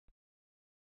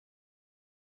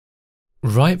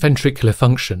Right ventricular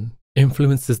function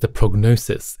influences the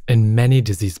prognosis in many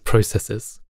disease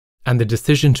processes, and the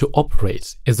decision to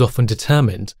operate is often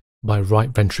determined by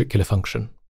right ventricular function.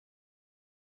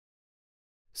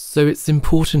 So it's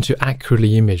important to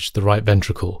accurately image the right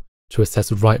ventricle to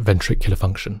assess right ventricular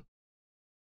function.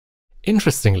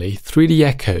 Interestingly, 3D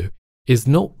echo is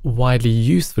not widely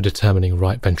used for determining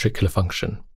right ventricular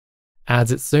function,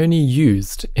 as it's only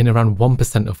used in around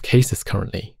 1% of cases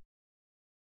currently.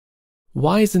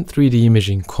 Why isn't 3D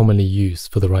imaging commonly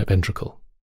used for the right ventricle?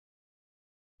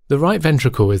 The right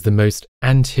ventricle is the most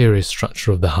anterior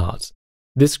structure of the heart.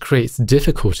 This creates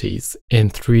difficulties in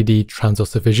 3D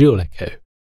transesophageal echo,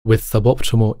 with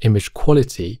suboptimal image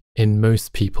quality in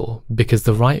most people because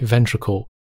the right ventricle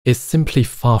is simply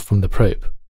far from the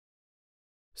probe.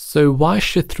 So why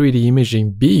should 3D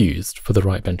imaging be used for the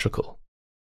right ventricle?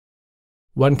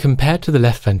 When compared to the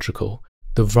left ventricle,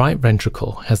 the right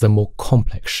ventricle has a more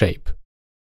complex shape.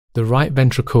 The right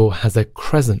ventricle has a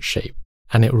crescent shape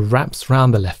and it wraps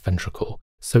around the left ventricle,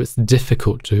 so it's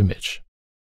difficult to image.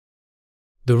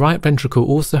 The right ventricle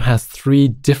also has 3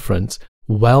 different,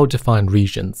 well-defined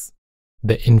regions: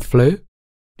 the inflow,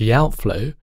 the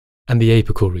outflow, and the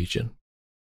apical region.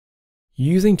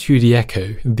 Using 2D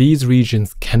echo, these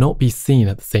regions cannot be seen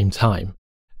at the same time,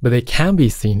 but they can be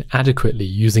seen adequately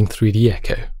using 3D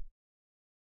echo.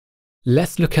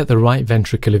 Let's look at the right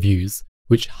ventricular views,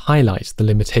 which highlight the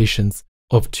limitations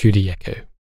of 2D echo.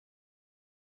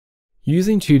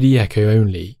 Using 2D echo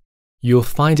only, you'll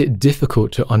find it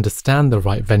difficult to understand the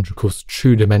right ventricle's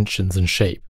true dimensions and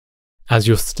shape, as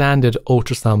your standard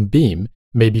ultrasound beam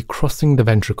may be crossing the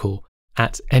ventricle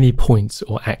at any point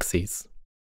or axes.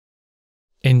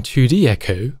 In 2D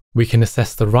echo, we can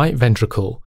assess the right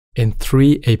ventricle in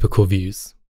 3 apical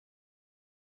views.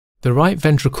 The right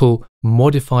ventricle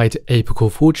modified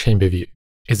apical full chamber view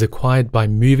is acquired by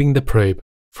moving the probe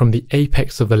from the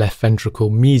apex of the left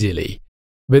ventricle medially,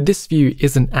 but this view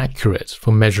isn't accurate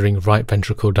for measuring right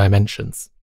ventricle dimensions.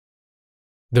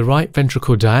 The right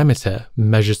ventricle diameter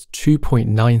measures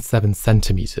 2.97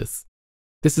 centimeters.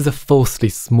 This is a falsely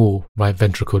small right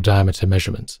ventricle diameter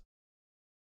measurement.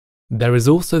 There is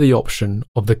also the option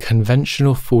of the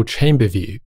conventional full chamber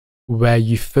view, where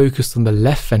you focus on the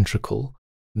left ventricle,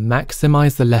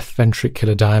 maximize the left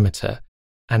ventricular diameter,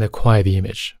 and acquire the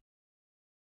image.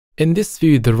 In this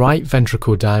view, the right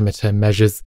ventricle diameter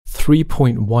measures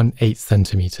 3.18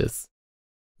 centimeters,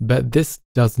 but this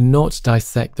does not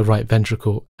dissect the right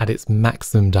ventricle at its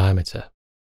maximum diameter.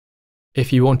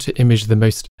 If you want to image the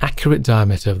most accurate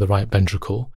diameter of the right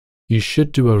ventricle, you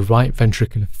should do a right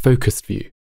ventricular focused view,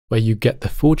 where you get the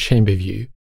full chamber view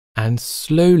and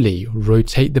slowly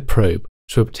rotate the probe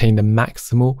to obtain the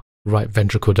maximal right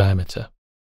ventricle diameter.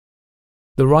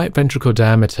 The right ventricle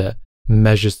diameter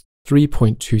measures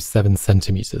 3.27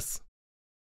 centimeters.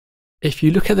 If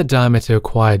you look at the diameter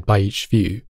acquired by each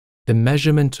view, the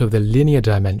measurement of the linear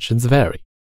dimensions vary.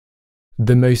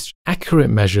 The most accurate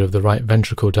measure of the right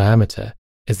ventricle diameter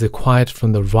is acquired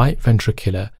from the right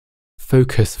ventricular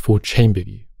focus full chamber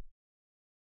view.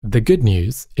 The good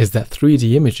news is that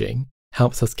 3D imaging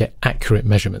helps us get accurate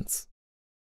measurements.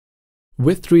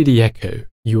 With 3D echo,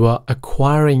 you are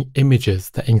acquiring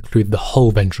images that include the whole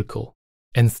ventricle,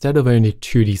 instead of only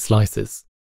 2D slices.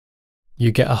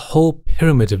 You get a whole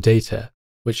pyramid of data,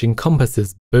 which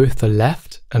encompasses both the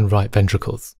left and right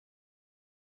ventricles.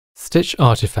 Stitch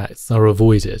artifacts are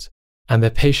avoided, and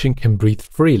the patient can breathe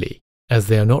freely, as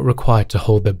they are not required to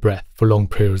hold their breath for long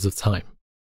periods of time.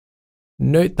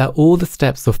 Note that all the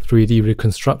steps of 3D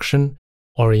reconstruction,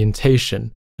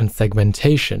 orientation, and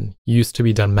segmentation used to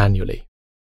be done manually.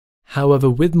 However,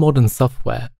 with modern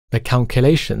software, the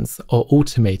calculations are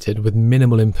automated with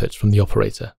minimal input from the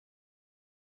operator.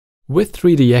 With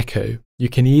 3D echo, you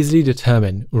can easily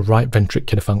determine right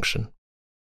ventricular function.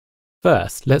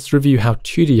 First, let's review how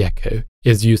 2D echo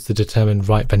is used to determine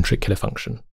right ventricular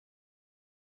function.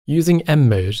 Using M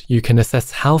mode, you can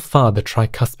assess how far the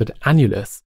tricuspid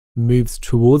annulus moves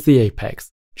towards the apex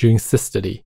during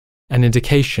systole, an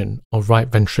indication of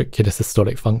right ventricular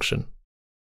systolic function.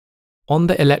 On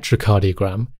the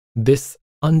electrocardiogram, this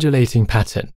undulating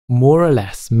pattern more or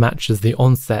less matches the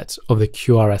onset of the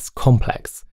QRS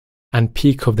complex and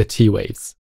peak of the T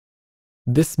waves.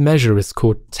 This measure is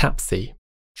called TAPSE,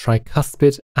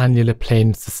 tricuspid annular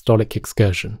plane systolic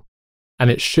excursion, and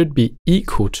it should be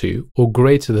equal to or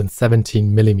greater than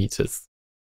 17 millimeters.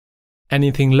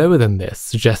 Anything lower than this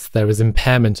suggests there is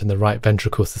impairment in the right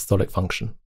ventricle systolic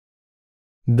function.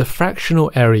 The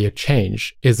fractional area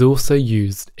change is also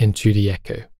used in 2D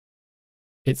echo.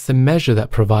 It's a measure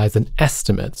that provides an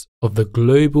estimate of the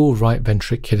global right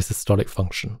ventricular systolic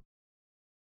function.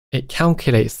 it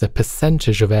calculates the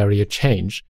percentage of area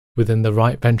change within the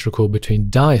right ventricle between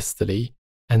diastole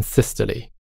and systole.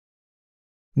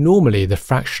 Normally, the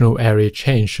fractional area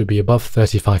change should be above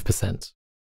 35%.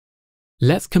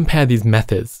 Let's compare these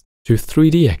methods to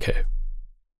 3D echo.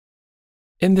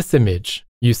 In this image,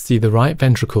 you see the right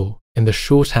ventricle in the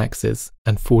short axis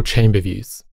and full chamber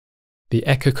views. The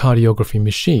echocardiography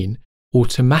machine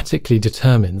automatically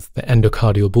determines the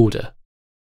endocardial border.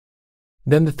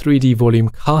 Then the 3D volume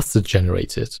cast is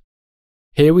generated.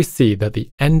 Here we see that the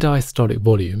end diastolic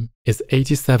volume is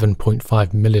 87.5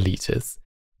 milliliters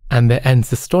and the end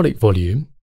systolic volume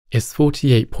is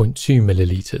 48.2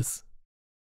 milliliters,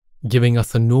 giving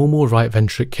us a normal right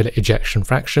ventricular ejection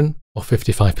fraction of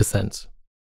 55%.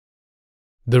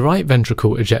 The right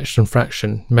ventricle ejection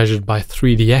fraction measured by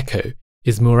 3D echo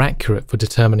is more accurate for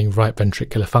determining right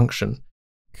ventricular function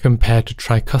compared to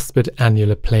tricuspid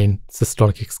annular plane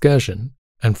systolic excursion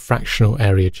and fractional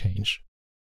area change.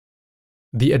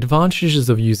 The advantages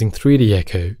of using 3D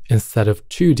echo instead of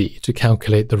 2D to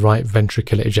calculate the right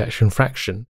ventricular ejection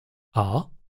fraction are: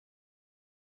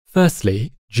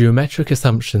 firstly, geometric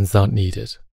assumptions aren't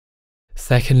needed.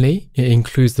 Secondly, it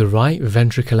includes the right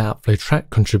ventricular outflow tract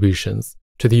contributions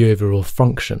to the overall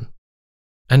function.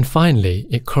 And finally,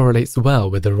 it correlates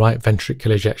well with the right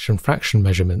ventricular ejection fraction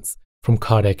measurements from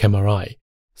cardiac MRI,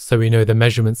 so we know the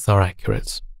measurements are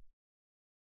accurate.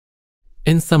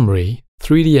 In summary,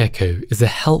 3D echo is a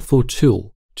helpful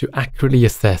tool to accurately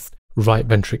assess right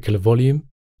ventricular volume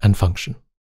and function.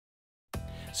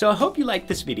 So I hope you liked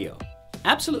this video.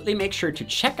 Absolutely make sure to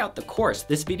check out the course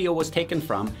this video was taken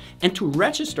from and to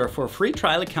register for a free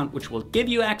trial account which will give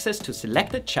you access to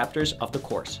selected chapters of the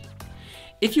course.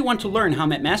 If you want to learn how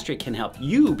Med Mastery can help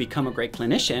you become a great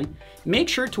clinician, make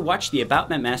sure to watch the About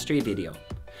Med Mastery video.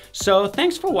 So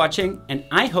thanks for watching, and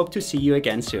I hope to see you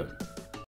again soon.